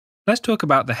Let's talk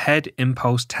about the head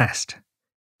impulse test.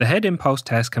 The head impulse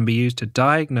test can be used to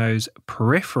diagnose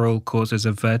peripheral causes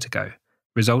of vertigo,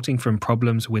 resulting from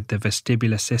problems with the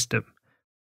vestibular system.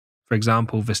 For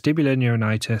example, vestibular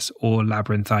neuronitis or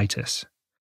labyrinthitis.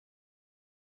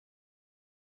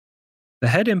 The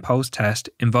head impulse test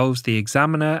involves the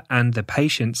examiner and the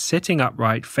patient sitting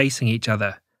upright facing each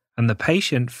other, and the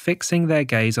patient fixing their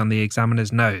gaze on the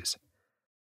examiner's nose.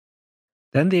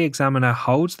 Then the examiner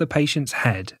holds the patient's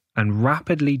head and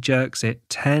rapidly jerks it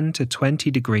 10 to 20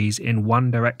 degrees in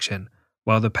one direction,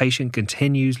 while the patient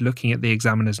continues looking at the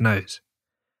examiner's nose.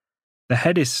 The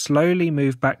head is slowly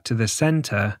moved back to the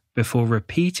center before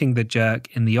repeating the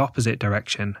jerk in the opposite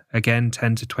direction, again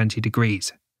 10 to 20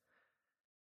 degrees.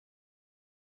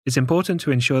 It's important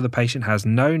to ensure the patient has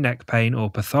no neck pain or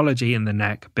pathology in the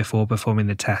neck before performing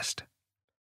the test.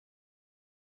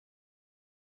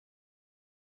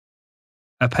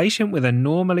 A patient with a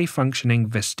normally functioning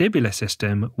vestibular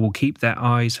system will keep their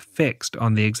eyes fixed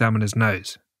on the examiner's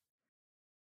nose.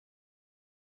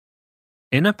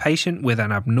 In a patient with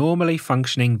an abnormally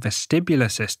functioning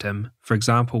vestibular system, for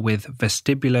example with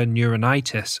vestibular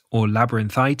neuronitis or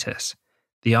labyrinthitis,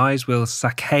 the eyes will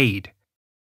saccade,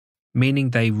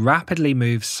 meaning they rapidly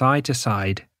move side to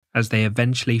side as they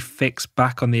eventually fix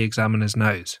back on the examiner's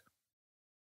nose.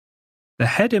 The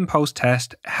head impulse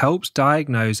test helps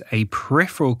diagnose a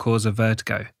peripheral cause of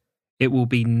vertigo. It will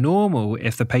be normal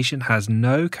if the patient has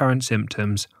no current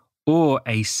symptoms or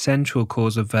a central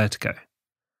cause of vertigo.